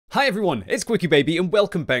Hi everyone, it's QuickyBaby and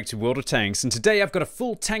welcome back to World of Tanks, and today I've got a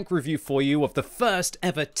full tank review for you of the first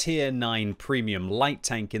ever Tier 9 premium light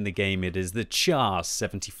tank in the game. It is the Char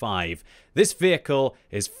 75. This vehicle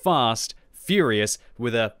is fast, furious,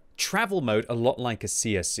 with a travel mode a lot like a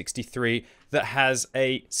CS63 that has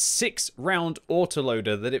a 6-round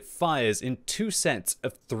autoloader that it fires in 2 sets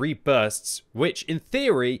of 3 bursts, which in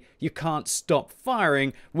theory you can't stop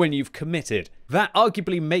firing when you've committed. That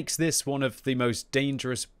arguably makes this one of the most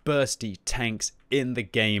dangerous bursty tanks in the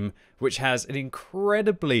game, which has an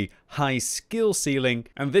incredibly high skill ceiling,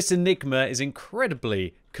 and this enigma is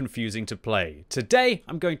incredibly confusing to play. Today,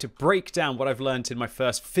 I'm going to break down what I've learned in my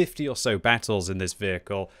first 50 or so battles in this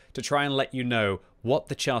vehicle to try and let you know what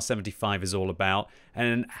the Char 75 is all about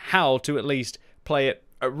and how to at least play it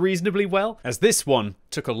reasonably well, as this one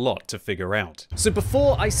took a lot to figure out. So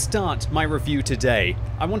before I start my review today,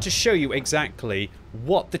 I want to show you exactly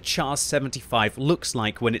what the Char 75 looks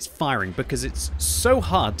like when it's firing, because it's so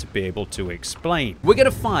hard to be able to explain. We're going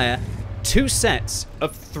to fire 2 sets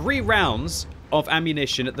of 3 rounds of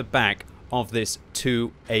ammunition at the back of this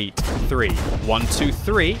 283. 1, 2,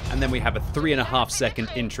 3, and then we have a 3.5 second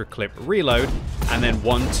intra-clip reload, and then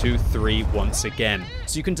 1, 2, 3 once again.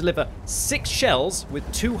 So you can deliver 6 shells with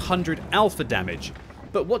 200 alpha damage.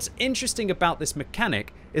 But what's interesting about this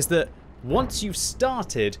mechanic is that once you've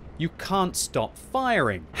started, you can't stop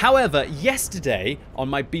firing. However, yesterday on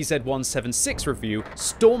my BZ176 review,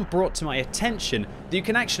 Storm brought to my attention that you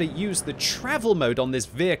can actually use the travel mode on this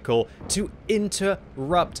vehicle to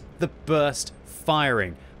interrupt the burst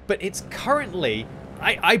firing. But it's currently,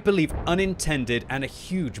 I believe, unintended and a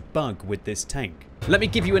huge bug with this tank. Let me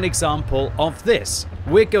give you an example of this.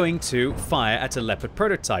 We're going to fire at a Leopard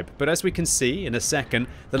prototype, but as we can see in a second,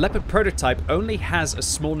 the Leopard prototype only has a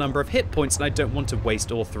small number of hit points and I don't want to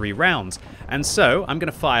waste all 3 rounds. And so I'm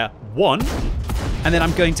going to fire 1, and then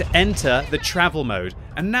I'm going to enter the travel mode.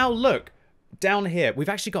 And now look, down here, we've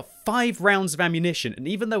actually got 5 rounds of ammunition, and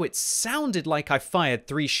even though it sounded like I fired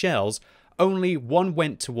 3 shells, only 1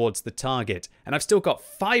 went towards the target, and I've still got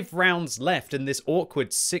 5 rounds left in this awkward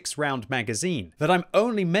 6-round magazine that I'm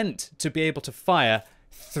only meant to be able to fire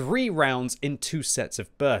 3 rounds in 2 sets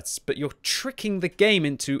of bursts. But you're tricking the game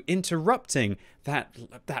into interrupting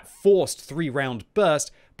that forced 3-round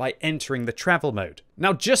burst by entering the travel mode.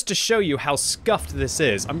 Now, just to show you how scuffed this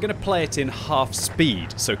is, I'm going to play it in half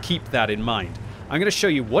speed, so keep that in mind. I'm going to show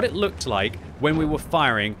you what it looked like when we were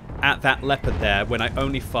firing at that Leopard there when I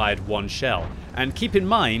only fired 1 shell. And keep in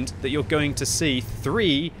mind that you're going to see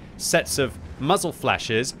 3 sets of muzzle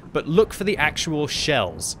flashes, but look for the actual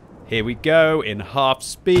shells. Here we go in half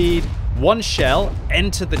speed. 1 shell,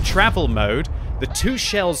 enter the travel mode. The 2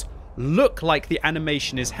 shells look like the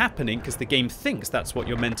animation is happening because the game thinks that's what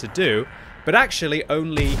you're meant to do, but actually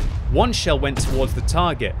only 1 shell went towards the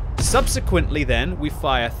target. Subsequently then, we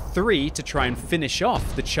fire 3 to try and finish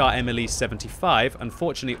off the Char Mle 75,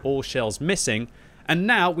 unfortunately all shells missing, and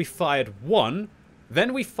now we fired 1,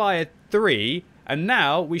 then we fired 3, and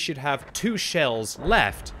now we should have 2 shells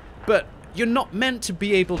left. But you're not meant to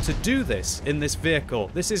be able to do this in this vehicle.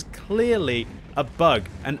 This is clearly a bug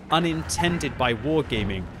and unintended by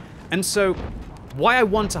wargaming. And so, why I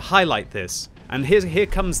want to highlight this, and here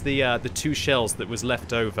comes the 2 shells that was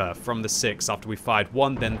left over from the 6 after we fired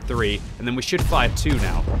 1, then 3, and then we should fire 2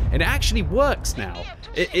 now. And it actually works now.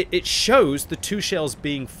 It shows the 2 shells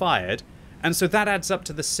being fired, and so that adds up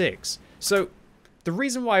to the 6. So, the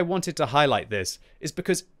reason why I wanted to highlight this is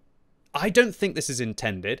because I don't think this is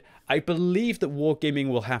intended. I believe that wargaming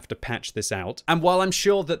will have to patch this out. And while I'm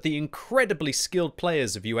sure that the incredibly skilled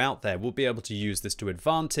players of you out there will be able to use this to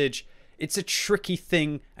advantage, it's a tricky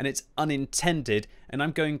thing and it's unintended. And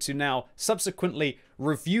I'm going to now subsequently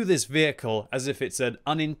review this vehicle as if it's an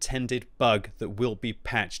unintended bug that will be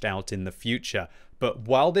patched out in the future. But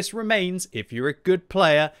while this remains, if you're a good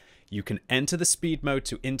player, you can enter the speed mode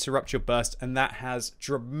to interrupt your burst, and that has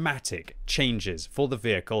dramatic changes for the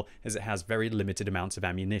vehicle as it has very limited amounts of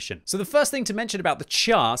ammunition. So the first thing to mention about the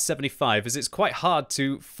Char 75 is it's quite hard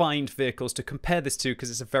to find vehicles to compare this to because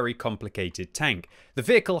it's a very complicated tank. The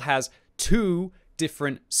vehicle has 2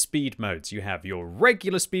 different speed modes. You have your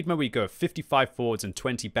regular speed mode where you go 55 forwards and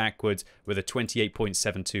 20 backwards with a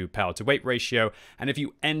 28.72 power to weight ratio. And if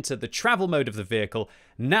you enter the travel mode of the vehicle,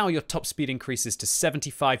 now your top speed increases to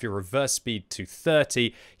 75, your reverse speed to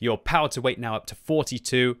 30, your power to weight now up to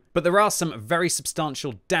 42. But there are some very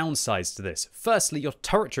substantial downsides to this. Firstly, your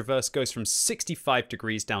turret traverse goes from 65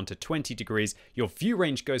 degrees down to 20 degrees. Your view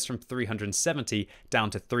range goes from 370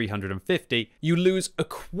 down to 350. You lose a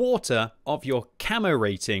quarter of your camo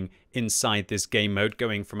rating inside this game mode,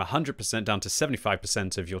 going from 100% down to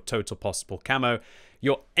 75% of your total possible camo.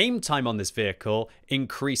 Your aim time on this vehicle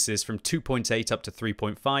increases from 2.8 up to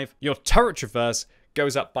 3.5. Your turret reverse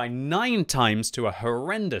goes up by 9 times to a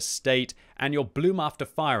horrendous state, and your bloom after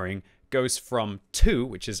firing goes from 2,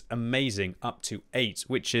 which is amazing, up to 8,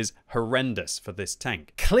 which is horrendous for this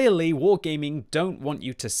tank. Clearly, Wargaming don't want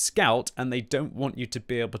you to scout, and they don't want you to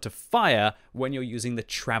be able to fire when you're using the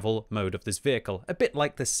travel mode of this vehicle, a bit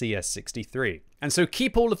like the CS63. And so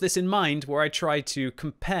keep all of this in mind where I try to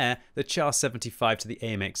compare the Char 75 to the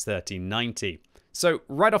AMX 1390. So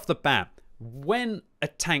right off the bat, when a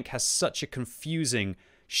tank has such a confusing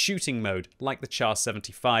shooting mode like the Char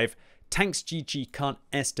 75, Tanks GG can't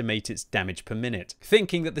estimate its damage per minute,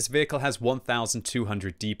 thinking that this vehicle has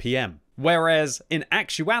 1200 DPM. Whereas in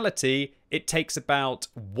actuality, it takes about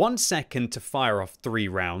 1 second to fire off 3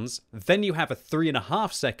 rounds, then you have a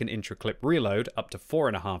 3.5 second intra-clip reload, up to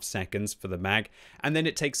 4.5 seconds for the mag, and then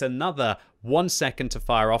it takes another 1 second to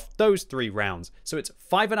fire off those 3 rounds. So it's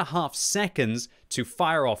 5.5 seconds to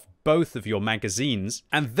fire off both of your magazines,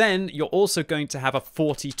 and then you're also going to have a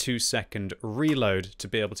 42-second reload to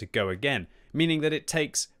be able to go again, meaning that it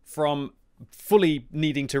takes from fully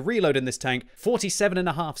needing to reload in this tank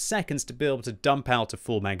 47.5 seconds to be able to dump out a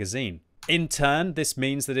full magazine. In turn, this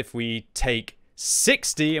means that if we take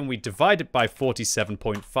 60 and we divide it by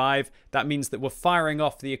 47.5, that means that we're firing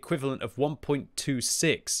off the equivalent of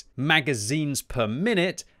 1.26 magazines per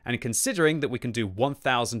minute, and considering that we can do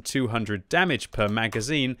 1200 damage per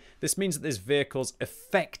magazine, this means that this vehicle's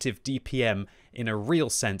effective DPM in a real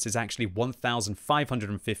sense is actually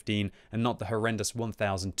 1515 and not the horrendous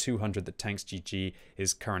 1200 that Tanks GG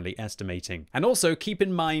is currently estimating. And also keep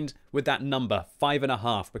in mind with that number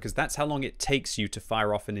 5.5, because that's how long it takes you to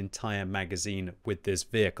fire off an entire magazine with this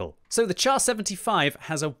vehicle. So the Char 75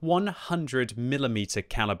 has a 100mm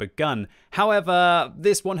caliber gun. However,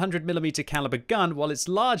 this 100mm caliber gun, while it's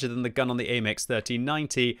larger than the gun on the AMX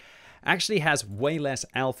 1390, actually has way less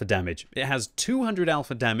alpha damage. It has 200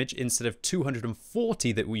 alpha damage instead of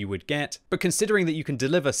 240 that we would get, but considering that you can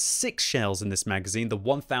deliver 6 shells in this magazine, the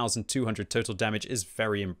 1200 total damage is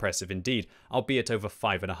very impressive indeed, albeit over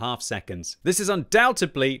 5.5 seconds. This is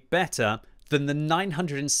undoubtedly better than the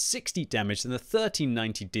 960 damage that the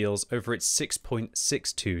 1390 deals over its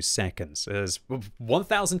 6.62 seconds. As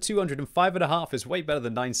 1200 and 5.5 is way better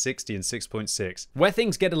than 960 and 6.6. Where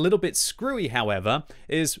things get a little bit screwy, however,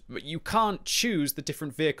 is you can't choose the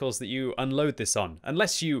different vehicles that you unload this on,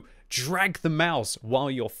 unless you drag the mouse while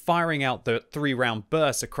you're firing out the 3-round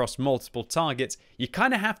bursts across multiple targets. You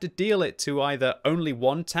kind of have to deal it to either only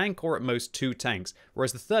 1 tank or at most 2 tanks,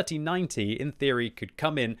 whereas the 1390 in theory could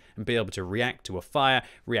come in and be able to react to a fire,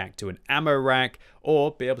 react to an ammo rack,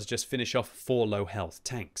 or be able to just finish off 4 low health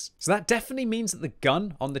tanks. So that definitely means that the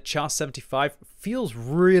gun on the Char 75 feels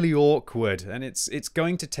really awkward, and it's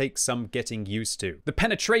going to take some getting used to. The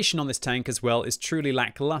penetration on this tank as well is truly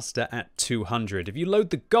lackluster at 200. If you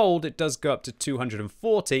load the gold, it does go up to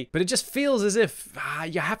 240, but it just feels as if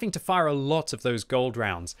you're having to fire a lot of those gold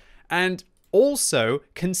rounds. And also,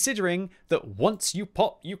 considering that once you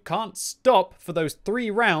pop, you can't stop for those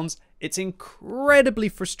 3 rounds, it's incredibly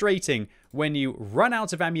frustrating when you run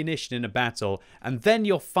out of ammunition in a battle and then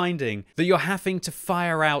you're finding that you're having to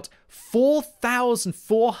fire out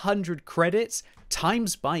 4,400 credits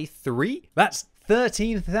times by 3. That's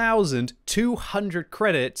 13,200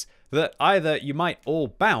 credits that either you might all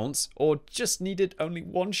bounce or just needed only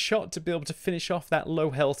 1 shot to be able to finish off that low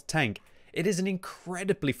health tank. It is an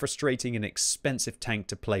incredibly frustrating and expensive tank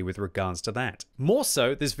to play with regards to that. More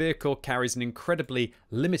so, this vehicle carries an incredibly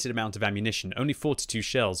limited amount of ammunition, only 42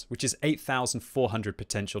 shells, which is 8,400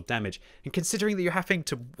 potential damage. And considering that you're having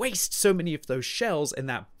to waste so many of those shells in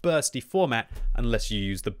that bursty format, unless you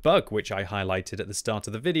use the bug, which I highlighted at the start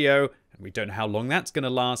of the video, and we don't know how long that's going to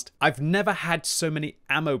last, I've never had so many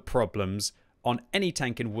ammo problems on any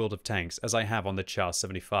tank in World of Tanks as I have on the Char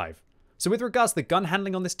 75. So with regards to the gun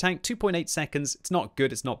handling on this tank, 2.8 seconds, it's not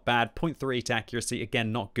good, it's not bad. 0.38 accuracy,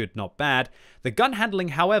 again, not good, not bad. The gun handling,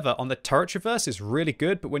 however, on the turret reverse is really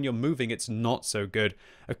good, but when you're moving, it's not so good.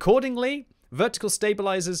 Accordingly, vertical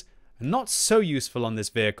stabilizers are not so useful on this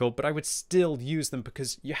vehicle, but I would still use them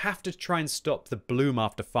because you have to try and stop the bloom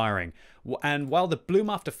after firing. And while the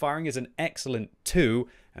bloom after firing is an excellent 2,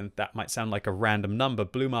 and that might sound like a random number,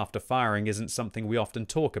 bloom after firing isn't something we often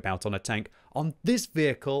talk about on a tank. On this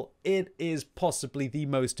vehicle, it is possibly the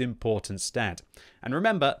most important stat. And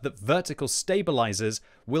remember that vertical stabilizers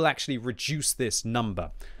will actually reduce this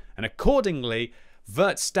number. And accordingly,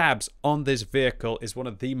 Vert stabs on this vehicle is one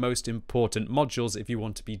of the most important modules if you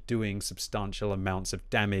want to be doing substantial amounts of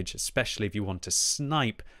damage, especially if you want to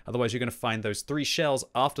snipe. Otherwise, you're going to find those 3 shells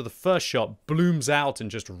after the first shot blooms out and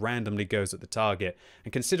just randomly goes at the target.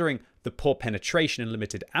 And considering the poor penetration and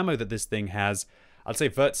limited ammo that this thing has, I'd say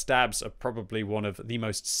vert stabs are probably one of the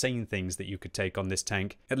most sane things that you could take on this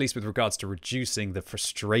tank, at least with regards to reducing the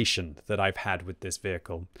frustration that I've had with this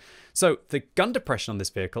vehicle. So the gun depression on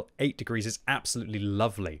this vehicle, 8 degrees, is absolutely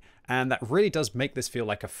lovely. And that really does make this feel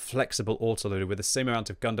like a flexible autoloader with the same amount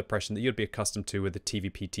of gun depression that you'd be accustomed to with the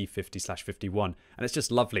TVP T50/51. And it's just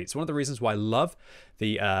lovely. It's one of the reasons why I love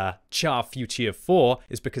the Char Future 4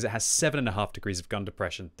 is because it has 7.5 degrees of gun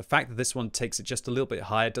depression. The fact that this one takes it just a little bit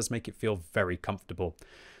higher does make it feel very comfortable.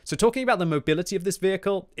 So talking about the mobility of this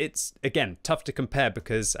vehicle, it's, again, tough to compare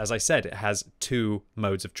because, as I said, it has 2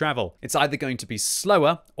 modes of travel. It's either going to be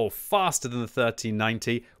slower or faster than the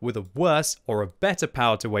 1390 with a worse or a better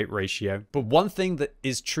power to weight ratio. But one thing that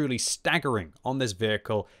is truly staggering on this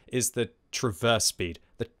vehicle is the traverse speed.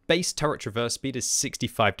 The base turret traverse speed is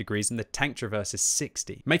 65 degrees and the tank traverse is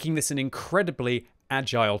 60, making this an incredibly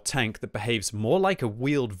agile tank that behaves more like a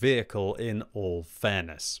wheeled vehicle in all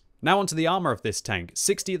fairness. Now onto the armor of this tank.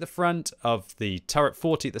 60 at the front of the turret,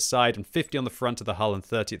 40 at the side, and 50 on the front of the hull and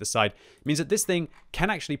 30 at the side. It means that this thing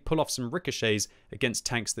can actually pull off some ricochets against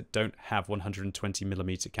tanks that don't have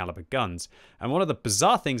 120mm caliber guns. And one of the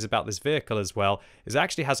bizarre things about this vehicle as well is it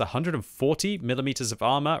actually has 140mm of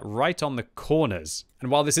armor right on the corners. And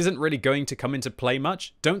while this isn't really going to come into play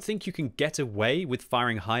much, don't think you can get away with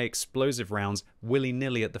firing high explosive rounds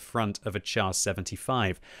willy-nilly at the front of a Char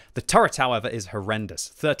 75. The turret, however, is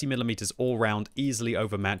horrendous. 30mm all round, easily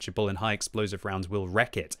overmatchable, and high explosive rounds will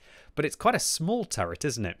wreck it. But it's quite a small turret,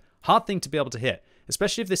 isn't it? Hard thing to be able to hit,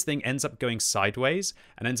 especially if this thing ends up going sideways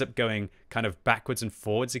and ends up going kind of backwards and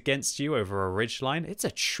forwards against you over a ridgeline. It's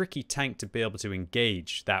a tricky tank to be able to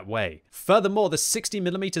engage that way. Furthermore, the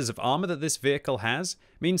 60mm of armor that this vehicle has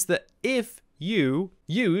means that if you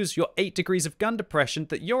use your 8 degrees of gun depression,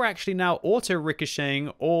 that you're actually now auto-ricocheting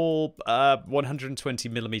all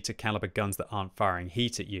 120mm caliber guns that aren't firing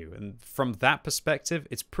heat at you. And from that perspective,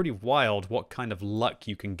 it's pretty wild what kind of luck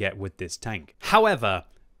you can get with this tank. However,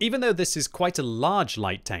 even though this is quite a large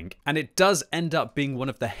light tank, and it does end up being one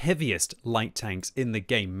of the heaviest light tanks in the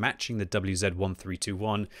game, matching the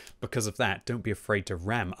WZ-1321, because of that, don't be afraid to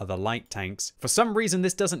ram other light tanks. For some reason,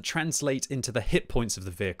 this doesn't translate into the hit points of the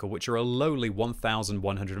vehicle, which are a lowly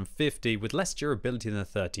 1,150 with less durability than the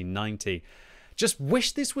 1390. Just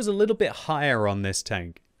wish this was a little bit higher on this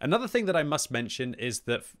tank. Another thing that I must mention is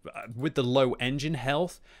that with the low engine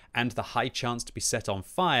health and the high chance to be set on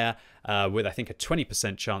fire, with I think a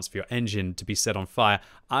 20% chance for your engine to be set on fire,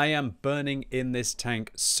 I am burning in this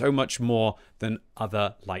tank so much more than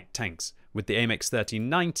other light tanks, with the AMX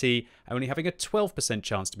 1390 only having a 12%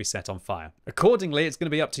 chance to be set on fire. Accordingly, it's going to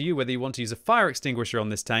be up to you whether you want to use a fire extinguisher on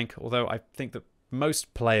this tank, although I think that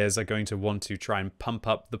most players are going to want to try and pump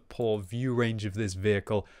up the poor view range of this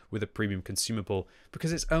vehicle with a premium consumable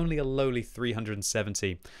because it's only a lowly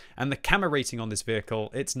 370. And the camera rating on this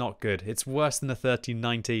vehicle, it's not good. It's worse than the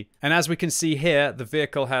 1390. And as we can see here, the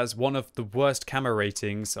vehicle has one of the worst camera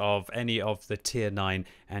ratings of any of the Tier 9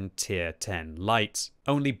 and Tier 10 lights.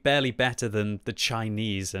 Only barely better than the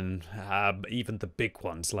Chinese and even the big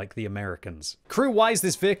ones like the Americans. Crew-wise,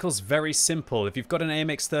 this vehicle's very simple. If you've got an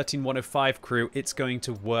AMX 13105 crew, it's going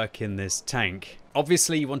to work in this tank.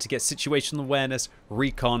 Obviously, you want to get situational awareness,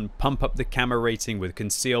 recon, pump up the camera rating with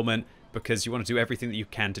concealment, because you want to do everything that you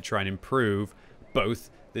can to try and improve both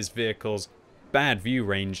this vehicle's bad view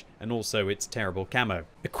range and also its terrible camo.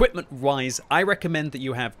 Equipment-wise, I recommend that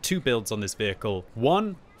you have 2 builds on this vehicle.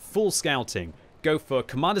 One, full scouting. Go for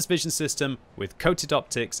Commander's Vision System with coated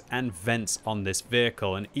optics and vents on this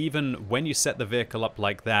vehicle, and even when you set the vehicle up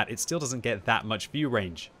like that, it still doesn't get that much view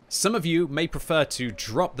range. Some of you may prefer to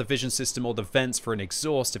drop the vision system or the vents for an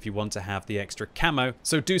exhaust if you want to have the extra camo,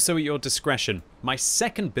 so do so at your discretion. My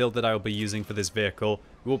second build that I will be using for this vehicle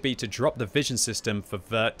will be to drop the vision system for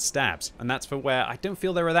vert stabs, and that's for where I don't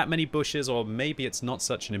feel there are that many bushes, or maybe it's not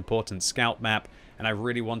such an important scout map and I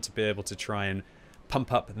really want to be able to try and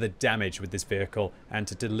pump up the damage with this vehicle and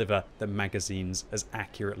to deliver the magazines as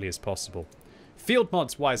accurately as possible. Field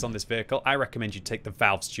mods wise on this vehicle, I recommend you take the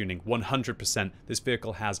valves tuning 100%. This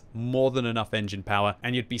vehicle has more than enough engine power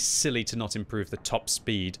and you'd be silly to not improve the top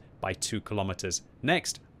speed by 2 kilometers.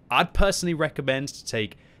 Next, I'd personally recommend to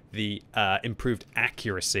take the improved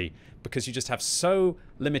accuracy, because you just have so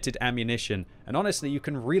limited ammunition. And honestly, you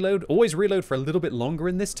can always reload for a little bit longer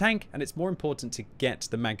in this tank, and it's more important to get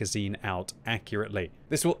the magazine out accurately.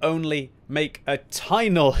 This will only make a tiny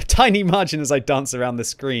margin as I dance around the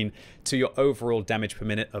screen to your overall damage per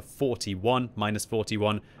minute of 41, minus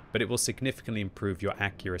 41, but it will significantly improve your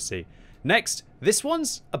accuracy. Next, this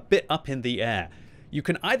one's a bit up in the air. You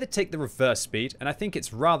can either take the reverse speed, and I think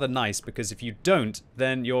it's rather nice because if you don't,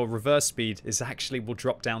 then your reverse speed will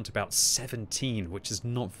drop down to about 17, which is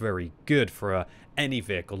not very good for any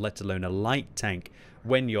vehicle, let alone a light tank,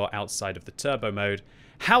 when you're outside of the turbo mode.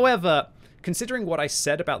 However, considering what I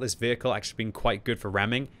said about this vehicle actually being quite good for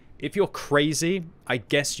ramming, if you're crazy, I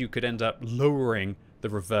guess you could end up lowering the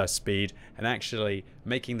reverse speed and actually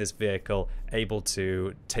making this vehicle able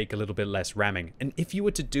to take a little bit less ramming. And if you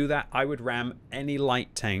were to do that, I would ram any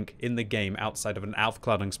light tank in the game outside of an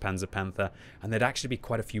Aufklärungspanzerpanther, and there'd actually be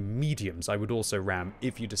quite a few mediums I would also ram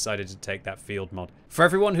if you decided to take that field mod. For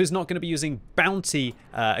everyone who's not going to be using bounty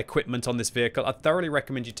equipment on this vehicle, I thoroughly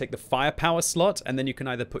recommend you take the firepower slot, and then you can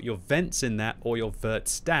either put your vents in that or your vert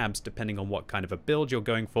stabs, depending on what kind of a build you're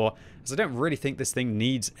going for, as I don't really think this thing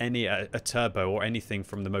needs any a turbo or anything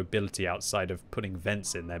from the mobility outside of putting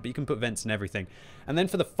vents in there, but you can put vents in everything. And then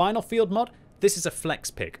for the final field mod, this is a flex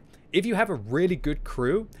pick. If you have a really good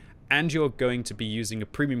crew and you're going to be using a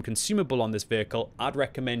premium consumable on this vehicle, I'd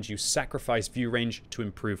recommend you sacrifice view range to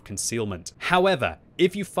improve concealment. However,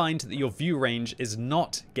 if you find that your view range is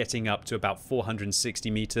not getting up to about 460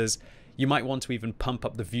 meters, you might want to even pump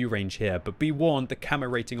up the view range here, but be warned, the camo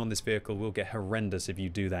rating on this vehicle will get horrendous if you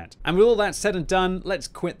do that. And with all that said and done, let's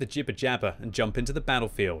quit the jibber jabber and jump into the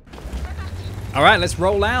battlefield. Alright, let's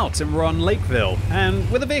roll out, and we're on Lakeville. And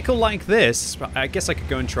with a vehicle like this, I guess I could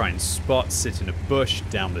go and try and spot, sit in a bush,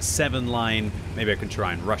 down the 7 line. Maybe I can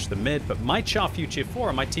try and rush the mid, but my Char Future 4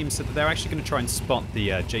 on my team said that they're actually going to try and spot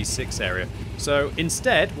the J6 area. So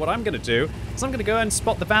instead, what I'm going to do is I'm going to go and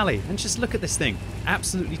spot the valley, and just look at this thing.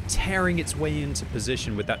 Absolutely tearing its way into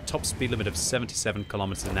position with that top speed limit of 77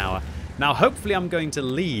 kilometers an hour. Now, hopefully I'm going to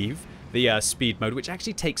leave the speed mode, which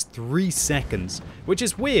actually takes 3 seconds, which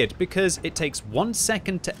is weird because it takes 1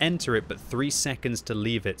 second to enter it but 3 seconds to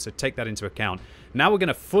leave it, so take that into account. Now we're going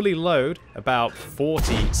to fully load about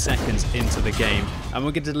 40 seconds into the game, and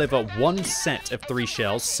we're going to deliver 1 set of 3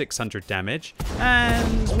 shells, 600 damage,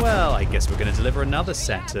 and well, I guess we're going to deliver another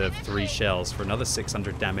set of 3 shells for another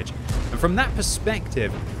 600 damage. And from that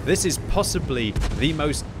perspective, this is possibly the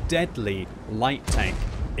most deadly light tank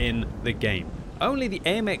in the game. Only the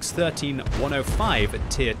AMX-13-105 at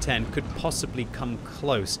tier 10 could possibly come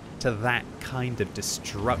close to that kind of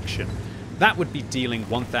destruction. That would be dealing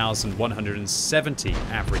 1,170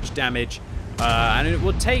 average damage, and it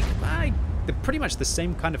will take pretty much the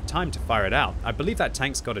same kind of time to fire it out. I believe that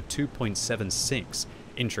tank's got a 2.76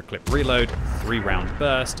 intra-clip reload, 3-round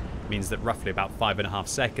burst, means that roughly about 5.5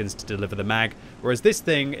 seconds to deliver the mag, whereas this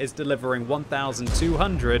thing is delivering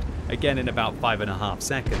 1,200, again in about 5.5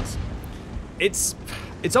 seconds. It's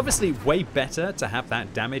obviously way better to have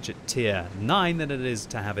that damage at tier 9 than it is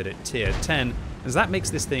to have it at tier 10, as that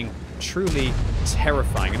makes this thing truly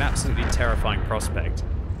terrifying, an absolutely terrifying prospect.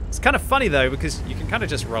 It's kind of funny though, because you can kind of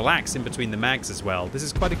just relax in between the mags as well. This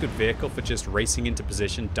is quite a good vehicle for just racing into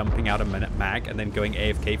position, dumping out a mag, and then going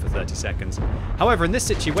AFK for 30 seconds. However, in this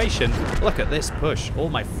situation, look at this push. All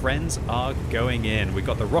my friends are going in. We've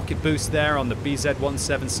got the rocket boost there on the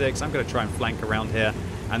BZ-176. I'm going to try and flank around here.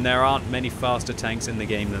 And there aren't many faster tanks in the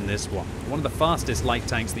game than this one. One of the fastest light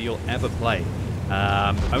tanks that you'll ever play.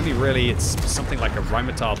 Only really, it's something like a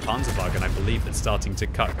Rheinmetall Panzerwagen, I believe, that's starting to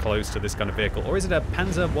cut close to this kind of vehicle. Or is it a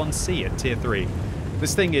Panzer 1C at tier 3?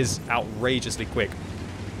 This thing is outrageously quick.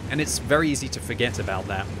 And it's very easy to forget about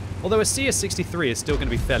that. Although a CS63 is still going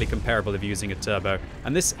to be fairly comparable if you're using a turbo.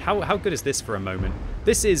 And this, how good is this for a moment?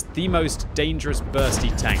 This is the most dangerous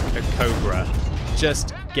bursty tank, a Cobra,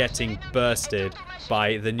 just getting bursted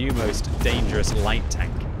by the new most dangerous light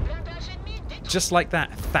tank. Just like that,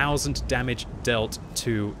 1,000 damage dealt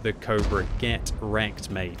to the Cobra. Get wrecked,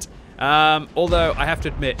 mate. Although, I have to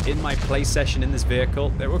admit, in my play session in this vehicle,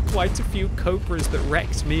 there were quite a few Cobras that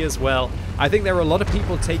wrecked me as well. I think there were a lot of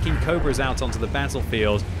people taking Cobras out onto the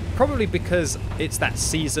battlefield, probably because it's that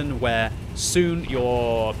season where soon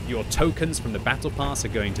your tokens from the battle pass are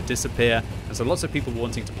going to disappear, and so lots of people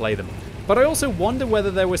wanting to play them. But I also wonder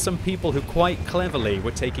whether there were some people who quite cleverly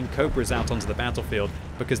were taking Cobras out onto the battlefield,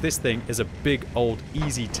 because this thing is a big old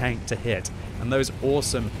easy tank to hit, and those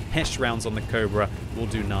awesome Hesh rounds on the Cobra will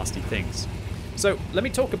do nasty things. So let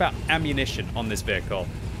me talk about ammunition on this vehicle.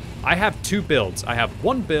 I have 2 builds. I have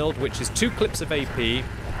one build which is 2 clips of AP,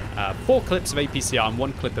 4 clips of APCR and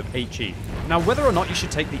 1 clip of HE. Now, whether or not you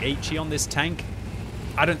should take the HE on this tank,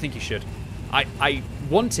 I don't think you should. I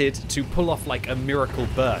wanted to pull off like a miracle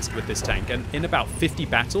burst with this tank, and in about 50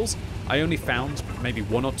 battles, I only found maybe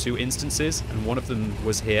 1 or 2 instances, and one of them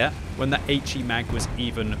was here, when that HE mag was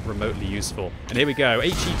even remotely useful. And here we go,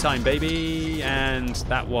 HE time, baby! And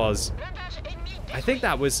that was, I think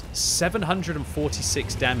that was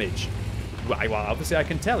 746 damage. Well, obviously I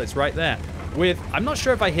can tell, it's right there. I'm not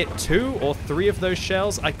sure if I hit 2 or 3 of those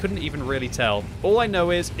shells, I couldn't even really tell. All I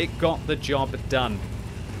know is it got the job done.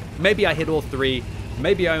 Maybe I hit all 3,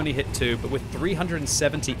 maybe I only hit 2, but with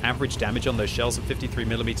 370 average damage on those shells at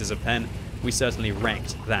 53mm a pen, we certainly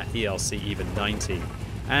wrecked that ELC even 90.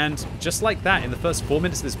 And just like that, in the first 4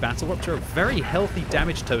 minutes of this battle, we're up to a very healthy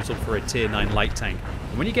damage total for a tier 9 light tank.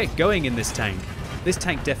 And when you get going in this tank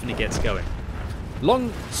definitely gets going.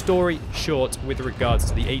 Long story short with regards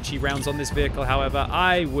to the HE rounds on this vehicle, however,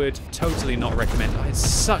 I would totally not recommend. It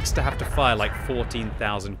sucks to have to fire like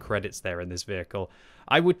 14,000 credits there in this vehicle.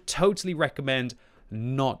 I would totally recommend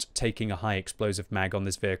not taking a high explosive mag on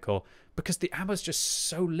this vehicle because the ammo's just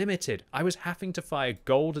so limited. I was having to fire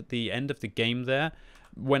gold at the end of the game there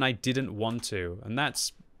when I didn't want to, and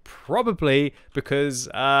that's probably because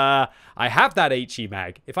I have that HE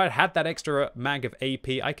mag. If I'd had that extra mag of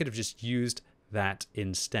AP, I could have just used that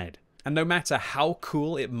instead. And no matter how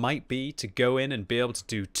cool it might be to go in and be able to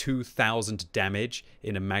do 2,000 damage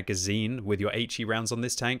in a magazine with your HE rounds on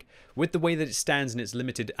this tank, with the way that it stands in its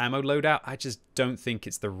limited ammo loadout, I just don't think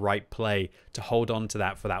it's the right play to hold on to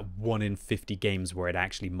that for that 1 in 50 games where it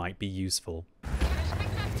actually might be useful.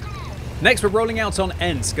 Next, we're rolling out on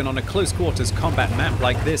Ensk, and on a close quarters combat map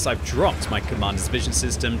like this, I've dropped my commander's vision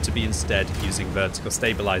system to be instead using vertical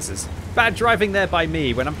stabilizers. Bad driving there by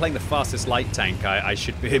me. When I'm playing the fastest light tank, I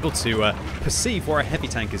should be able to perceive where a heavy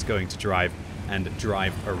tank is going to drive and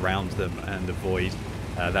drive around them and avoid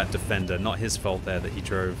that defender. Not his fault there that he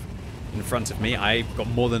drove in front of me. I've got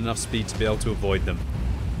more than enough speed to be able to avoid them.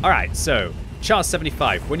 Alright, so Char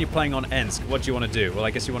 75, when you're playing on Ensk, what do you want to do? Well,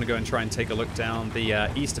 I guess you want to go and try and take a look down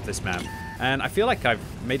the east of this map. And I feel like I've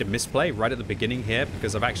made a misplay right at the beginning here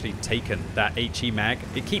because I've actually taken that HE mag.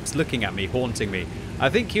 It keeps looking at me, haunting me. I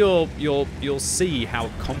think you'll see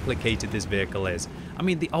how complicated this vehicle is. I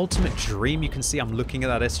mean, the ultimate dream, you can see I'm looking at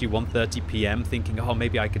that SU-130 PM thinking, oh,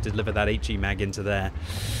 maybe I could deliver that HE mag into there.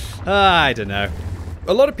 I don't know.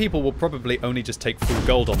 A lot of people will probably only just take full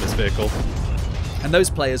gold on this vehicle. And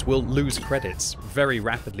those players will lose credits very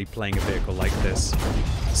rapidly playing a vehicle like this.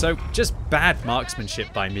 So just bad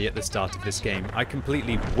marksmanship by me at the start of this game. I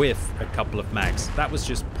completely whiffed a couple of mags. That was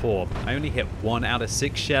just poor. I only hit 1 out of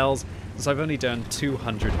 6 shells, so I've only done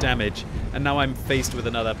 200 damage. And now I'm faced with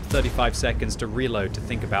another 35 seconds to reload to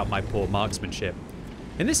think about my poor marksmanship.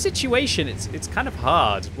 In this situation, it's kind of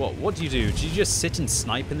hard. What do? Do you just sit and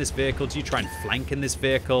snipe in this vehicle? Do you try and flank in this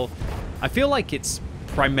vehicle? I feel like it's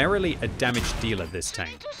primarily a damage dealer, this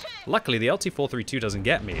tank. Luckily, the LT-432 doesn't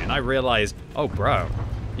get me, and I realize, oh bro,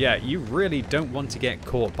 yeah, you really don't want to get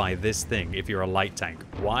caught by this thing if you're a light tank.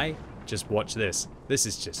 Why? Just watch this. This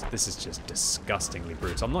is just disgustingly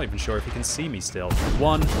brutal. I'm not even sure if he can see me still.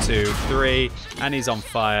 1, 2, 3, and he's on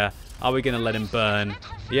fire. Are we going to let him burn?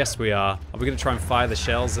 Yes, we are. Are we going to try and fire the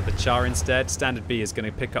shells at the Char instead? Standard B is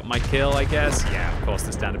going to pick up my kill, I guess. Yeah, of course,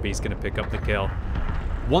 the Standard B is going to pick up the kill.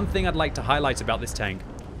 One thing I'd like to highlight about this tank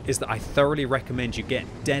is that I thoroughly recommend you get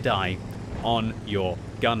Deadeye on your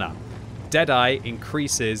gunner. Deadeye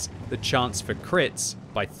increases the chance for crits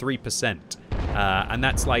by 3%. And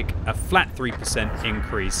that's like a flat 3%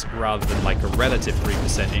 increase rather than like a relative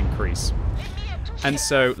 3% increase. And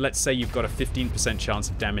so let's say you've got a 15% chance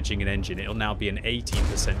of damaging an engine. It'll now be an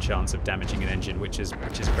 18% chance of damaging an engine, which is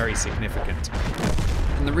very significant.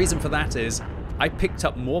 And the reason for that is I picked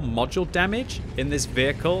up more module damage in this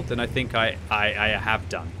vehicle than I think I have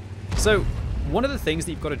done. So one of the things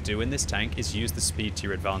that you've got to do in this tank is use the speed to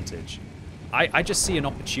your advantage. I just see an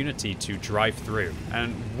opportunity to drive through,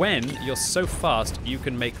 and when you're so fast, you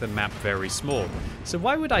can make the map very small. So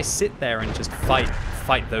why would I sit there and just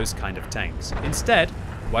fight those kind of tanks? Instead,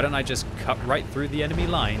 why don't I just cut right through the enemy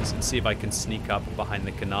lines and see if I can sneak up behind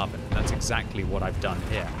the Carnarvon? And that's exactly what I've done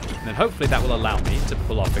here. And then hopefully that will allow me to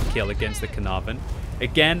pull off a kill against the Carnarvon.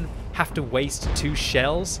 Again, have to waste 2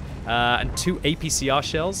 shells and 2 APCR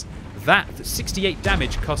shells. That 68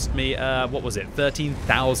 damage cost me, what was it,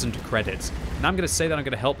 13,000 credits. And I'm going to say that I'm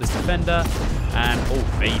going to help this defender, and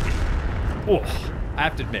oh baby. Oh, I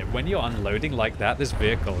have to admit, when you're unloading like that, this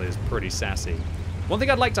vehicle is pretty sassy. One thing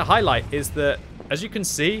I'd like to highlight is that as you can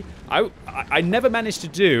see, I never managed to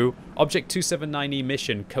do Object 279E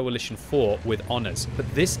mission Coalition 4 with honors,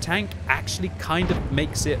 but this tank actually kind of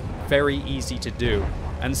makes it very easy to do.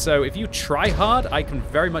 And so if you try hard, I can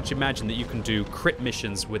very much imagine that you can do crit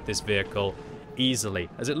missions with this vehicle easily,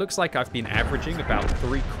 as it looks like I've been averaging about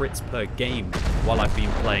 3 crits per game while I've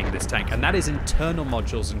been playing this tank, and that is internal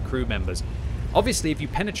modules and crew members. Obviously, if you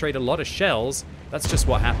penetrate a lot of shells, that's just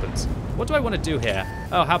what happens. What do I want to do here?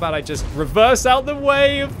 Oh, how about I just reverse out the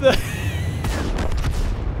way of the...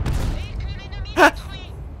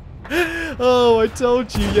 Oh, I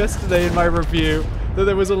told you yesterday in my review that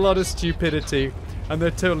there was a lot of stupidity, and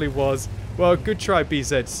there totally was. Well, good try,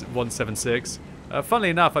 BZ176. Funnily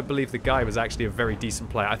enough, I believe the guy was actually a very decent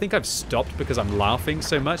player. I think I've stopped because I'm laughing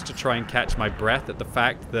so much to try and catch my breath at the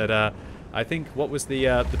fact that, I think, what was the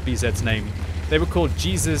BZ's name? They were called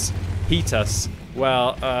Jesus Heat Us.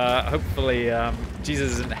 Well, hopefully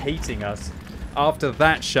Jesus isn't hating us after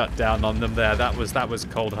that shutdown on them there. That was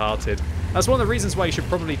cold-hearted. That's one of the reasons why you should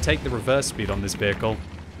probably take the reverse speed on this vehicle.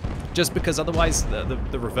 Just because otherwise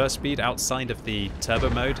the reverse speed outside of the turbo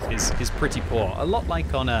mode is pretty poor. A lot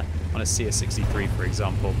like on a CS63, for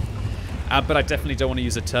example. But I definitely don't want to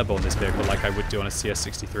use a turbo on this vehicle like I would do on a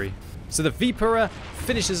CS63. So the Viperer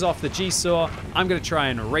finishes off the G-Saw. I'm going to try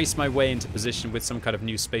and race my way into position with some kind of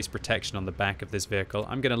new space protection on the back of this vehicle.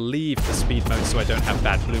 I'm going to leave the speed mode so I don't have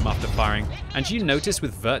bad bloom after firing. And you notice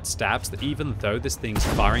with vert stabs that even though this thing's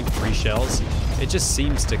firing 3 shells, it just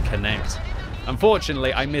seems to connect.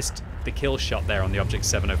 Unfortunately, I missed the kill shot there on the Object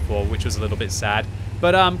 704, which was a little bit sad.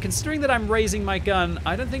 But considering that I'm raising my gun,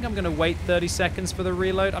 I don't think I'm going to wait 30 seconds for the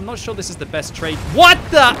reload. I'm not sure this is the best trade. What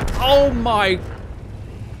the? Oh my...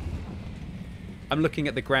 I'm looking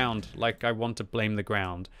at the ground like I want to blame the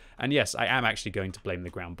ground. And yes, I am actually going to blame the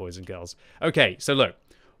ground, boys and girls. Okay, so look.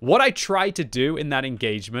 What I tried to do in that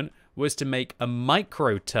engagement was to make a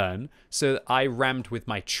micro turn so that I rammed with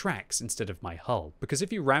my tracks instead of my hull. Because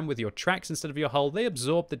if you ram with your tracks instead of your hull, they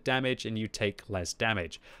absorb the damage and you take less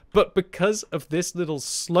damage. But because of this little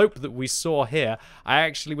slope that we saw here, I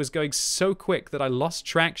actually was going so quick that I lost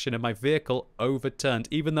traction and my vehicle overturned,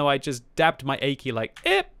 even though I just dabbed my Aki like,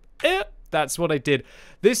 that's what I did.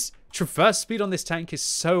 This traverse speed on this tank is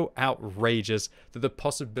so outrageous that the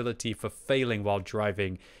possibility for failing while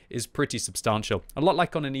driving is pretty substantial. A lot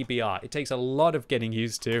like on an EBR. It takes a lot of getting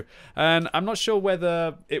used to. And I'm not sure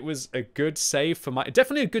whether it was a good save for my...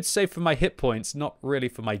 Definitely a good save for my hit points, not really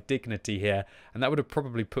for my dignity here. And that would have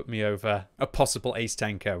probably put me over a possible ace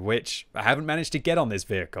tanker, which I haven't managed to get on this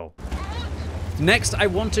vehicle. Next, I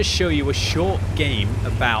want to show you a short game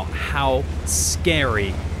about how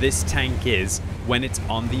scary this tank is when it's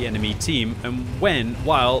on the enemy team and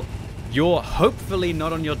while you're hopefully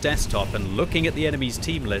not on your desktop and looking at the enemy's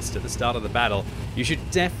team list at the start of the battle, you should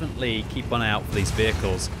definitely keep an eye out for these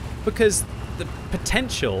vehicles because the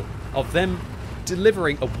potential of them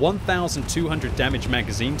delivering a 1,200 damage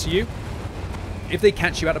magazine to you if they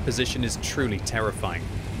catch you out of position is truly terrifying.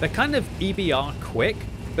 They're kind of EBR quick,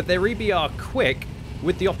 but they're EBR quick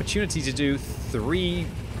with the opportunity to do 3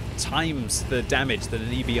 times the damage that an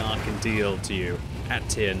EBR can deal to you at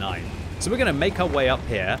tier 9. So we're going to make our way up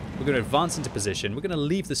here, we're going to advance into position, we're going to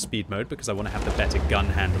leave the speed mode because I want to have the better gun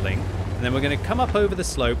handling, and then we're going to come up over the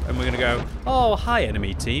slope and we're going to go, oh hi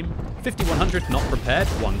enemy team, 5100 not prepared,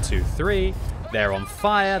 1, 2, 3, they're on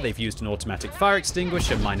fire, they've used an automatic fire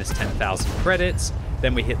extinguisher, minus 10,000 credits.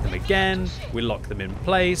 Then we hit them again, we lock them in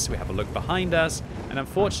place, we have a look behind us, and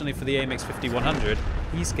unfortunately for the AMX 5100,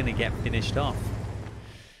 he's going to get finished off.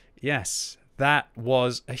 Yes, that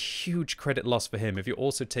was a huge credit loss for him if you're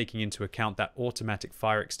also taking into account that automatic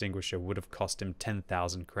fire extinguisher would have cost him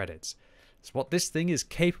 10,000 credits. It's what this thing is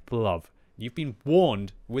capable of. You've been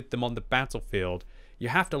warned with them on the battlefield. You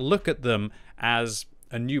have to look at them as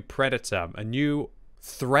a new predator, a new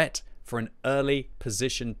threat for an early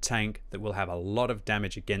position tank that will have a lot of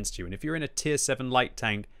damage against you. And if you're in a tier 7 light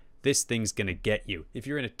tank, this thing's gonna get you. If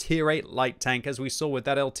you're in a tier 8 light tank, as we saw with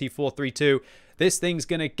that LT432, this thing's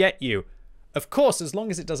gonna get you. Of course, as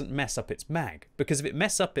long as it doesn't mess up its mag, because if it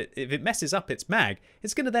messes up its mag,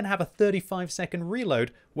 it's gonna then have a 35-second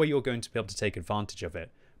reload where you're going to be able to take advantage of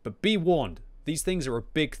it. But be warned, these things are a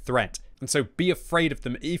big threat, and so be afraid of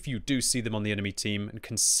them if you do see them on the enemy team, and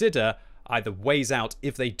consider either ways out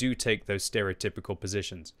if they do take those stereotypical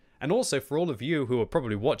positions. And also for all of you who are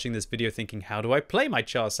probably watching this video thinking, how do I play my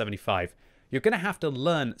Char 75? You're going to have to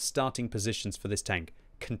learn starting positions for this tank.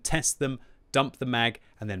 Contest them, dump the mag,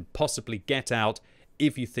 and then possibly get out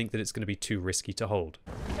if you think that it's going to be too risky to hold.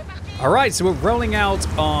 Alright, so we're rolling out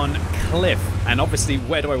on Cliff, and obviously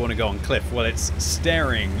where do I want to go on Cliff? Well, it's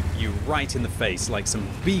staring you right in the face like some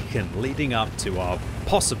beacon leading up to our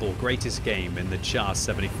possible greatest game in the Char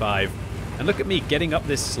 75. And look at me getting up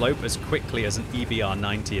this slope as quickly as an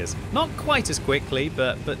EBR90 is. Not quite as quickly,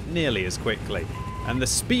 but nearly as quickly. And the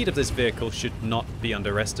speed of this vehicle should not be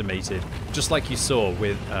underestimated. Just like you saw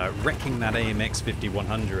with wrecking that AMX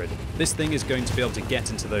 5100. This thing is going to be able to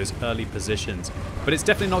get into those early positions. But it's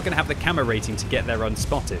definitely not going to have the camera rating to get there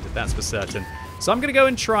unspotted, that's for certain. So I'm going to go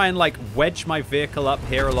and try and like wedge my vehicle up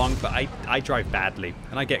here along, but I drive badly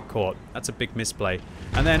and I get caught. That's a big misplay.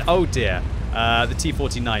 And then, oh dear, the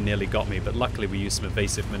T-49 nearly got me, but luckily we used some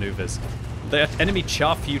evasive maneuvers. The enemy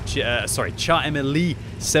Char Mle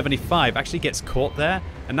 75 actually gets caught there,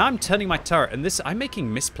 and now I'm turning my turret, and I'm making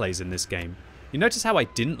misplays in this game. You notice how I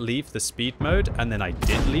didn't leave the speed mode, and then I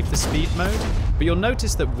did leave the speed mode? But you'll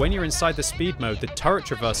notice that when you're inside the speed mode, the turret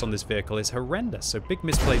traverse on this vehicle is horrendous, so big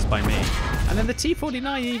misplays by me. And then the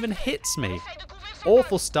T-49 even hits me.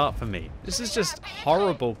 Awful start for me. This is just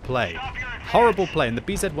horrible play. Horrible play, and the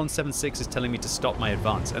BZ-176 is telling me to stop my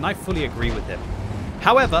advance, and I fully agree with him.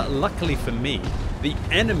 However, luckily for me, the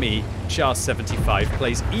enemy Char 75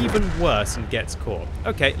 plays even worse and gets caught.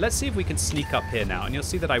 Okay, let's see if we can sneak up here now, and you'll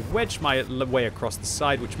see that I wedge my way across the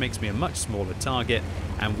side, which makes me a much smaller target,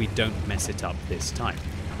 and we don't mess it up this time.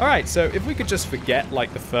 Alright, so if we could just forget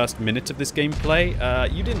like the first minute of this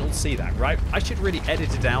gameplay, you didn't all see that, right? I should really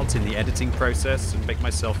edit it out in the editing process and make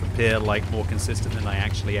myself appear like more consistent than I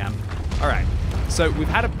actually am. Alright, so we've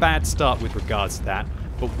had a bad start with regards to that,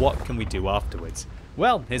 but what can we do afterwards?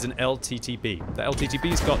 Well, here's an LTTB. The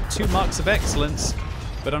LTTB's got 2 marks of excellence,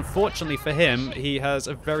 but unfortunately for him, he has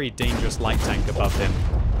a very dangerous light tank above him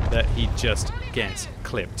that he just gets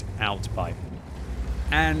clipped out by.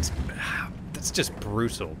 And that's just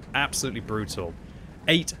brutal, absolutely brutal.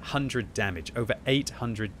 800 damage, over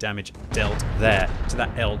 800 damage dealt there to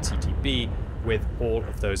that LTTB with all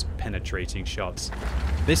of those penetrating shots.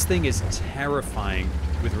 This thing is terrifying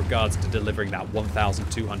with regards to delivering that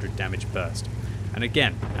 1,200 damage burst. And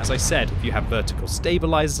again, as I said, if you have vertical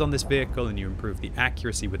stabilizers on this vehicle and you improve the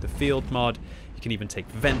accuracy with the field mod, you can even take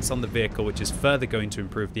vents on the vehicle, which is further going to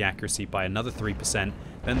improve the accuracy by another 3%,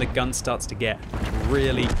 then the gun starts to get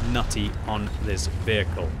really nutty on this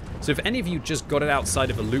vehicle. So if any of you just got it outside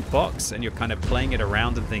of a loot box and you're kind of playing it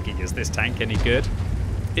around and thinking, is this tank any good?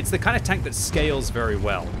 It's the kind of tank that scales very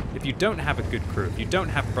well. If you don't have a good crew, if you don't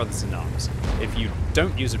have brothers in arms, if you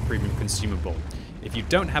don't use a premium consumable, if you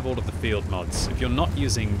don't have all of the field mods, if you're not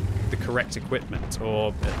using the correct equipment,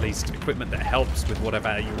 or at least equipment that helps with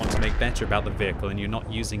whatever you want to make better about the vehicle, and you're not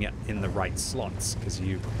using it in the right slots, because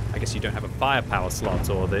I guess you don't have a firepower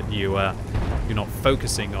slot, or that you're not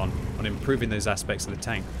focusing on improving those aspects of the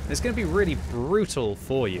tank, it's going to be really brutal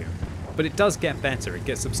for you. But it does get better, it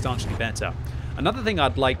gets substantially better. Another thing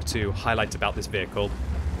I'd like to highlight about this vehicle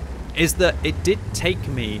is that it did take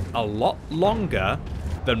me a lot longer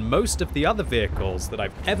than most of the other vehicles that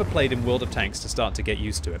I've ever played in World of Tanks to start to get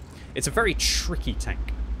used to it. It's a very tricky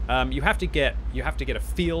tank. You have to get a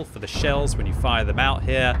feel for the shells when you fire them out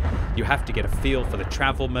here. You have to get a feel for the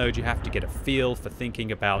travel mode. You have to get a feel for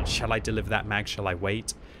thinking about, shall I deliver that mag, shall I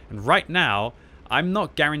wait? And right now, I'm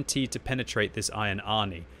not guaranteed to penetrate this Iron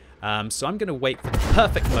Arnie. So I'm going to wait for the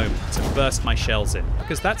perfect moment to burst my shells in,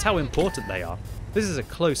 because that's how important they are. This is a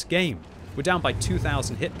close game. We're down by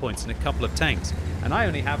 2,000 hit points in a couple of tanks, and I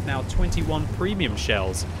only have now 21 premium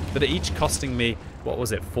shells that are each costing me, what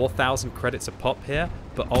was it, 4,000 credits a pop here?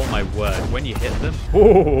 But oh my word, when you hit them,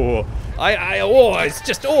 it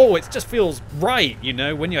just feels right, you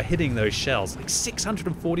know, when you're hitting those shells. Like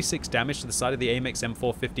 646 damage to the side of the AMX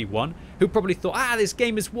M451, who probably thought, this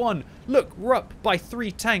game is won. Look, we're up by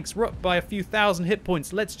 3 tanks, we're up by a few thousand hit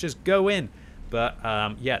points, let's just go in. But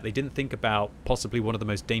yeah, they didn't think about possibly one of the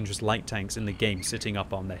most dangerous light tanks in the game sitting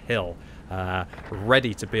up on the hill,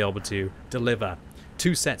 ready to be able to deliver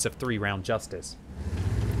 2 sets of 3-round justice.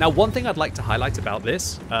 Now, one thing I'd like to highlight about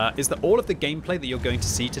this is that all of the gameplay that you're going to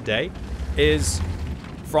see today is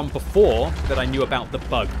from before that I knew about the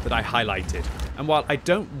bug that I highlighted. And while I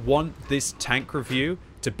don't want this tank review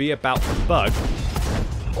to be about the bug,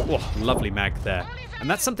 oh, lovely mag there. And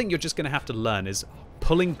that's something you're just going to have to learn, is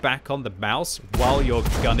pulling back on the mouse while your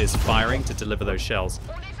gun is firing to deliver those shells.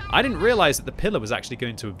 I didn't realize that the pillar was actually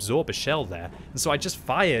going to absorb a shell there, and so I just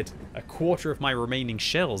fired a quarter of my remaining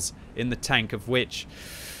shells in the tank, of which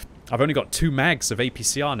I've only got 2 mags of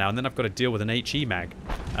APCR now, and then I've got to deal with an HE mag.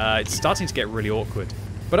 It's starting to get really awkward.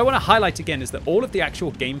 But I want to highlight again is that all of the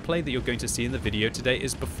actual gameplay that you're going to see in the video today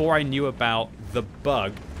is before I knew about the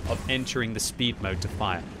bug of entering the speed mode to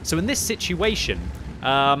fire. So in this situation,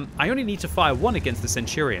 I only need to fire one against the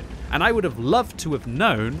Centurion. And I would have loved to have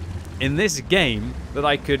known in this game that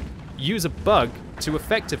I could use a bug to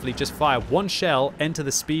effectively just fire one shell, enter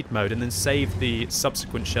the speed mode, and then save the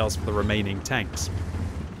subsequent shells for the remaining tanks.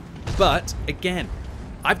 But, again,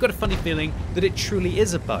 I've got a funny feeling that it truly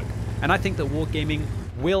is a bug. And I think that Wargaming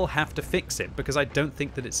will have to fix it, because I don't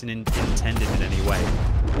think that it's intended in any way.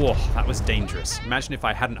 Whoa, that was dangerous. Imagine if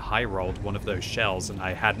I hadn't high-rolled one of those shells and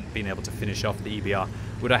I hadn't been able to finish off the EBR.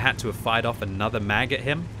 Would I had to have fired off another mag at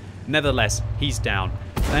him? Nevertheless, he's down.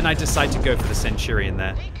 Then I decide to go for the Centurion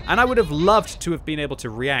there. And I would have loved to have been able to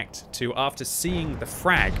react to, after seeing the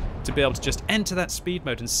frag, to be able to just enter that speed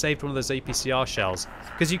mode and save one of those APCR shells.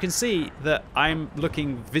 Because you can see that I'm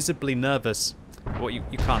looking visibly nervous. Well, you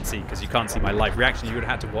can't see, because you can't see my live reaction. You would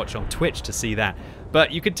have had to watch on Twitch to see that.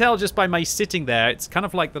 But you can tell just by my sitting there, it's kind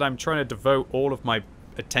of like that I'm trying to devote all of my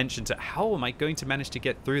attention to how am I going to manage to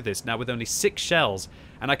get through this now with only 6 shells,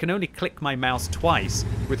 and I can only click my mouse twice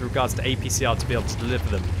with regards to APCR to be able to deliver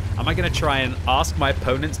them. Am I going to try and ask my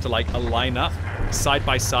opponents to like align up side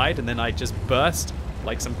by side and then I just burst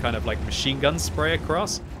like some kind of like machine gun spray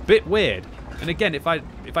across? Bit weird. And again, if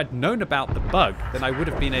I'd known about the bug, then I would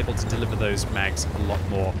have been able to deliver those mags a lot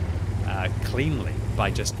more cleanly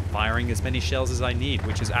by just firing as many shells as I need,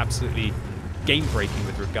 which is absolutely game-breaking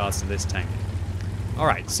with regards to this tank.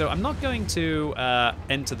 Alright, so I'm not going to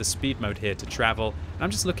enter the speed mode here to travel. And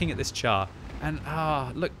I'm just looking at this Char. And,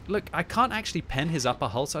 look, I can't actually pen his upper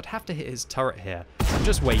hull, so I'd have to hit his turret here. I'm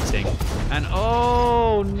just waiting. And,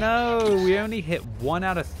 oh, no, we only hit 1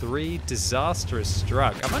 out of 3. Disaster has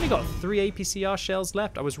struck. I've only got 3 APCR shells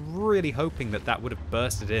left. I was really hoping that that would have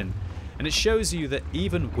bursted in. And it shows you that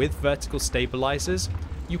even with vertical stabilizers,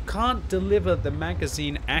 you can't deliver the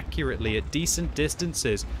magazine accurately at decent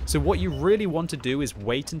distances. So what you really want to do is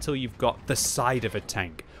wait until you've got the side of a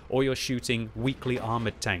tank, or you're shooting weakly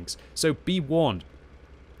armored tanks. So be warned.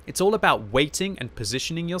 It's all about waiting and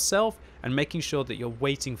positioning yourself and making sure that you're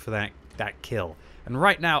waiting for that kill. And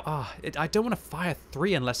right now, I don't want to fire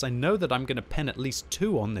 3 unless I know that I'm going to pen at least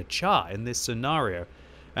 2 on the Char in this scenario.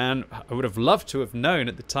 And I would have loved to have known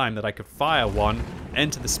at the time that I could fire 1,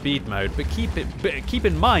 enter the speed mode, but keep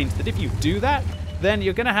in mind that if you do that, then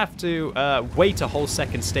you're going to have to wait a whole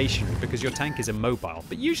second stationary because your tank is immobile.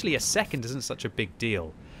 But usually a second isn't such a big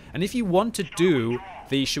deal. And if you want to do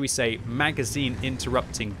the, shall we say, magazine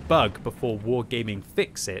interrupting bug before Wargaming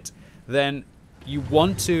fix it, then you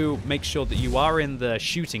want to make sure that you are in the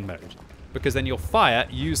shooting mode. Because then you'll fire,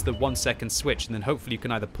 use the 1 second switch, and then hopefully you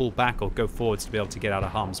can either pull back or go forwards to be able to get out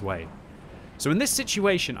of harm's way. So in this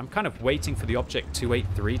situation, I'm kind of waiting for the Object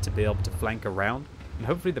 283 to be able to flank around, and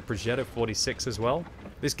hopefully the Progetto 46 as well.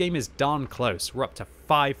 This game is darn close. We're up to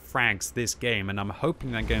 5 frags this game, and I'm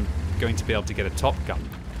hoping I'm going to be able to get a top gun.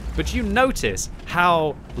 But you notice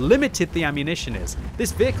how limited the ammunition is.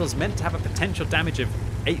 This vehicle's meant to have a potential damage of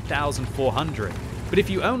 8,400, but if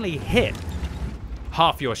you only hit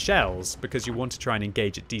half your shells because you want to try and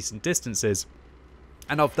engage at decent distances,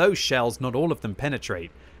 and of those shells not all of them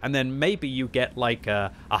penetrate, and then maybe you get like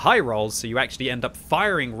a high roll, so you actually end up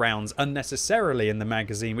firing rounds unnecessarily in the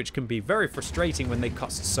magazine, which can be very frustrating when they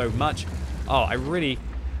cost so much. I really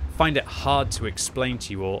find it hard to explain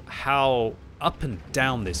to you all how up and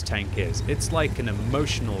down this tank is. It's like an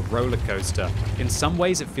emotional roller coaster. In some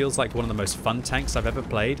ways it feels like one of the most fun tanks I've ever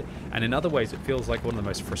played, and in other ways it feels like one of the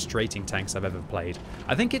most frustrating tanks I've ever played.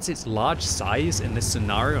 I think it's its large size in this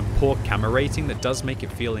scenario and poor camera rating that does make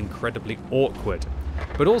it feel incredibly awkward.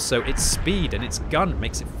 But also its speed and its gun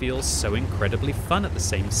makes it feel so incredibly fun at the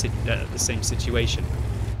same situation.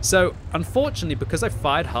 So, unfortunately, because I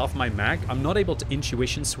fired half my mag, I'm not able to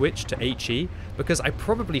intuition switch to HE, because I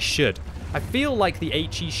probably should. I feel like the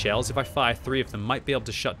HE shells, if I fire 3 of them, might be able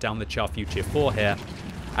to shut down the Char Future 4 here.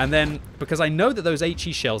 And then, because I know that those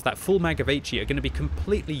HE shells, that full mag of HE, are going to be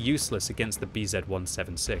completely useless against the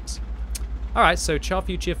BZ-176. Alright, so Char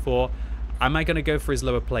Future 4, am I going to go for his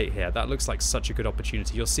lower plate here? That looks like such a good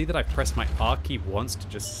opportunity. You'll see that I've pressed my R key once to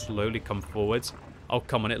just slowly come forwards. Oh,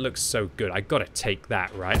 come on, it looks so good. I gotta take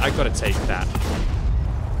that, right? I gotta take that.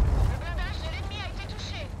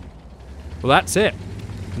 Well, that's it.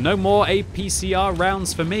 No more APCR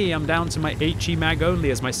rounds for me. I'm down to my HE mag only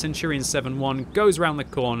as my Centurion 7-1 goes around the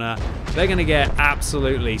corner. They're gonna get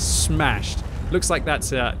absolutely smashed Looks like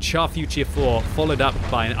that's Char Future 4 followed up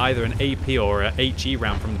by either an AP or a HE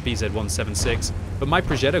round from the BZ-176. But my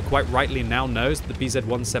Progetto quite rightly now knows that the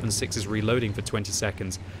BZ-176 is reloading for 20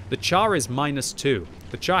 seconds. The Char is -2.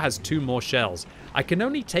 The Char has 2 more shells. I can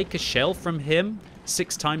only take a shell from him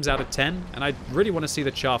 6 times out of 10, and I really want to see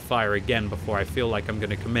the Char fire again before I feel like I'm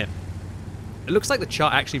going to commit. It looks like the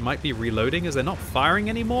Char actually might be reloading as they're not firing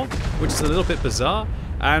anymore, which is a little bit bizarre.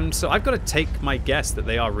 And so I've got to take my guess that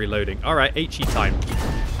they are reloading. Alright, HE time.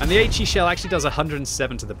 And the HE shell actually does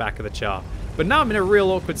 107 to the back of the Char. But now I'm in a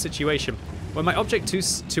real awkward situation. When my Object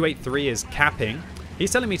 283 is capping,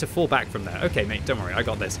 he's telling me to fall back from there. Okay, mate, don't worry, I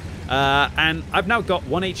got this. And I've now got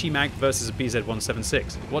 1 HE mag versus a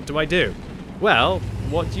BZ-176. What do I do? Well,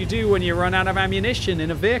 what do you do when you run out of ammunition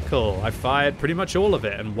in a vehicle? I fired pretty much all of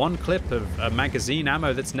it, and 1 clip of magazine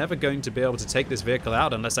ammo that's never going to be able to take this vehicle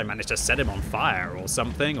out unless I manage to set him on fire or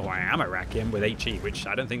something, or I ammo rack him with HE, which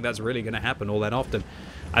I don't think that's really going to happen all that often.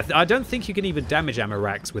 I don't think you can even damage ammo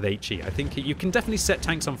racks with HE. I think you can definitely set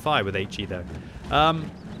tanks on fire with HE, though.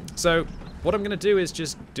 So what I'm going to do is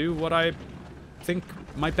just do what I think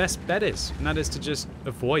my best bet is, and that is to just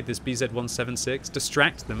avoid this BZ-176,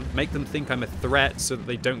 distract them, make them think I'm a threat so that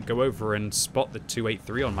they don't go over and spot the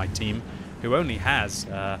 283 on my team, who only has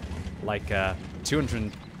like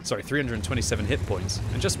 327 hit points,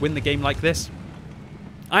 and just win the game like this.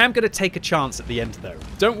 I am going to take a chance at the end though.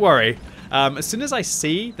 Don't worry. As soon as I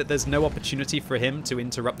see that there's no opportunity for him to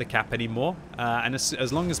interrupt the cap anymore, and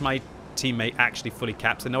as long as my teammate actually fully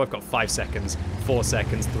caps, I know I've got 5 seconds, 4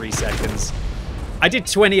 seconds, 3 seconds. I did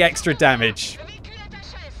 20 extra damage.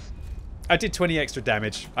 I did 20 extra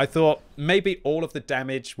damage. I thought maybe all of the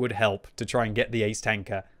damage would help to try and get the ace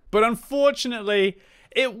tanker. But unfortunately,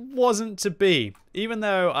 it wasn't to be. Even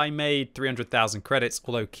though I made 300,000 credits,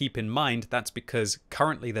 although keep in mind that's because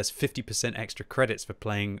currently there's 50% extra credits for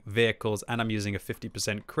playing vehicles and I'm using a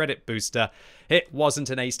 50% credit booster, it wasn't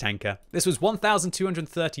an ace tanker. This was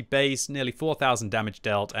 1,230 base, nearly 4,000 damage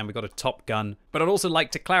dealt, and we got a top gun. But I'd also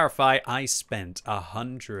like to clarify, I spent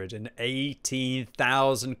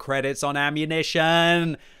 118,000 credits on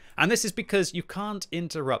ammunition. And this is because you can't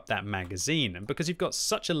interrupt that magazine. And because you've got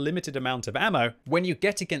such a limited amount of ammo, when you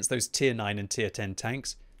get against those tier 9 and tier 10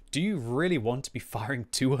 tanks, do you really want to be firing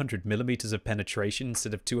 200mm of penetration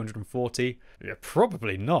instead of 240? Yeah,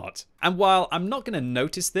 probably not. And while I'm not going to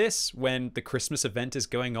notice this when the Christmas event is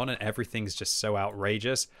going on and everything's just so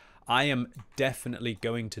outrageous, I am definitely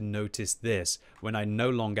going to notice this when I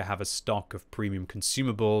no longer have a stock of premium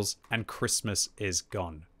consumables and Christmas is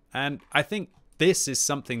gone. And I think this is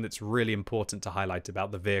something that's really important to highlight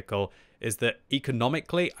about the vehicle, is that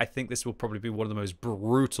economically, I think this will probably be one of the most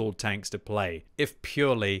brutal tanks to play, if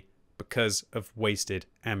purely because of wasted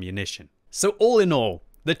ammunition. So all in all,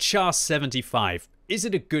 the Char 75, is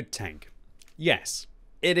it a good tank? Yes,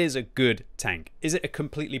 it is a good tank. Is it a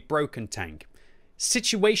completely broken tank?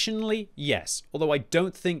 Situationally, yes, although I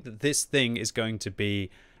don't think that this thing is going to be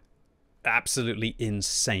absolutely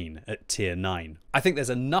insane at tier 9. I think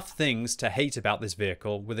there's enough things to hate about this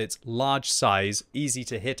vehicle with its large size, easy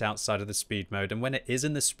to hit outside of the speed mode, and when it is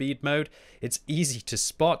in the speed mode, it's easy to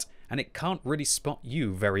spot and it can't really spot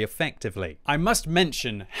you very effectively. I must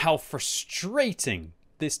mention how frustrating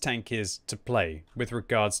this tank is to play with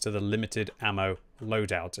regards to the limited ammo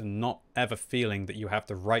loadout and not ever feeling that you have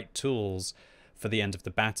the right tools for the end of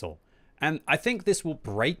the battle. And I think this will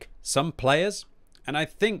break some players. And I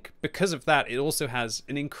think because of that, it also has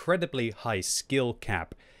an incredibly high skill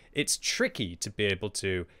cap. It's tricky to be able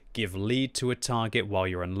to give lead to a target while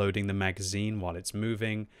you're unloading the magazine, while it's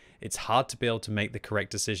moving. It's hard to be able to make the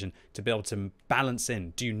correct decision, to be able to balance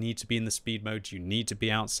in. Do you need to be in the speed mode? Do you need to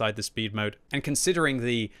be outside the speed mode? And considering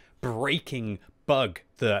the breaking bug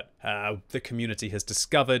that the community has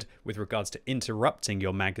discovered with regards to interrupting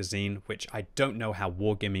your magazine, which I don't know how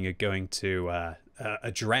Wargaming are going to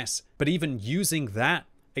address, but even using that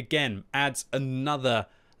again adds another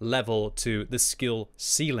level to the skill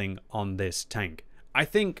ceiling on this tank. I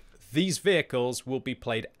think these vehicles will be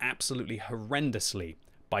played absolutely horrendously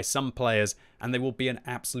by some players, and they will be an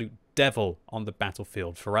absolute devil on the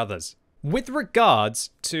battlefield for others. With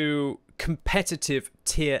regards to competitive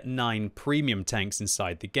tier 9 premium tanks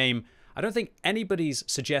inside the game, I don't think anybody's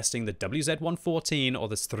suggesting the WZ-114 or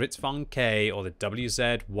the Stridsvagn K or the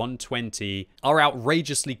WZ-120 are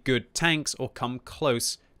outrageously good tanks or come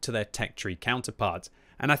close to their tech tree counterparts.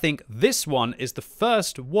 And I think this one is the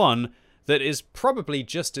first one that is probably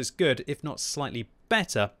just as good, if not slightly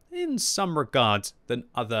better, in some regards than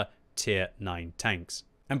other tier 9 tanks.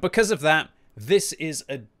 And because of that, this is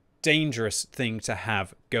a dangerous thing to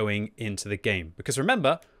have going into the game. Because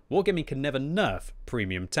remember, Wargaming can never nerf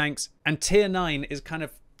premium tanks, and tier 9 is kind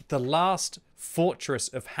of the last fortress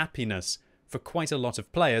of happiness for quite a lot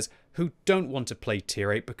of players who don't want to play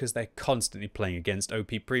tier 8 because they're constantly playing against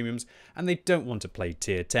OP premiums, and they don't want to play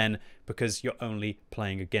tier 10 because you're only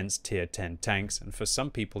playing against tier 10 tanks, and for some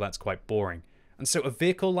people that's quite boring. And so a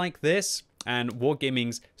vehicle like this, and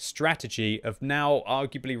Wargaming's strategy of now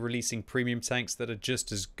arguably releasing premium tanks that are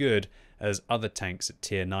just as good as other tanks at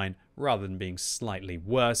tier 9 rather than being slightly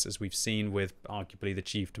worse, as we've seen with arguably the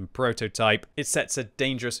Chieftain prototype, it sets a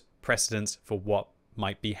dangerous precedence for what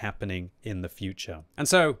might be happening in the future. And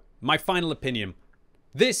so, my final opinion.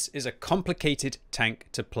 This is a complicated tank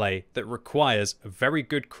to play that requires a very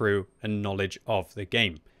good crew and knowledge of the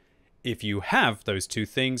game. If you have those two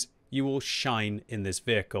things, you will shine in this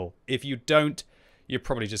vehicle. If you don't, you're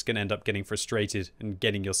probably just going to end up getting frustrated and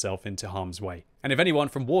getting yourself into harm's way. And if anyone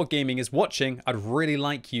from Wargaming is watching, I'd really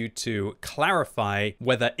like you to clarify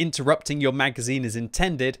whether interrupting your magazine is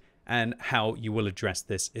intended and how you will address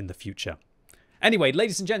this in the future. Anyway,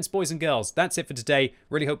 ladies and gents, boys and girls, that's it for today.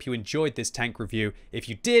 Really hope you enjoyed this tank review. If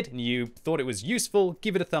you did and you thought it was useful,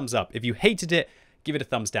 give it a thumbs up. If you hated it, give it a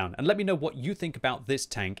thumbs down. And let me know what you think about this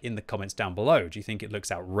tank in the comments down below. Do you think it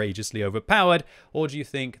looks outrageously overpowered, or do you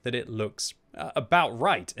think that it looks about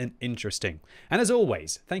right and interesting? And as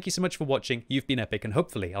always, thank you so much for watching. You've been epic, and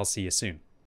hopefully I'll see you soon.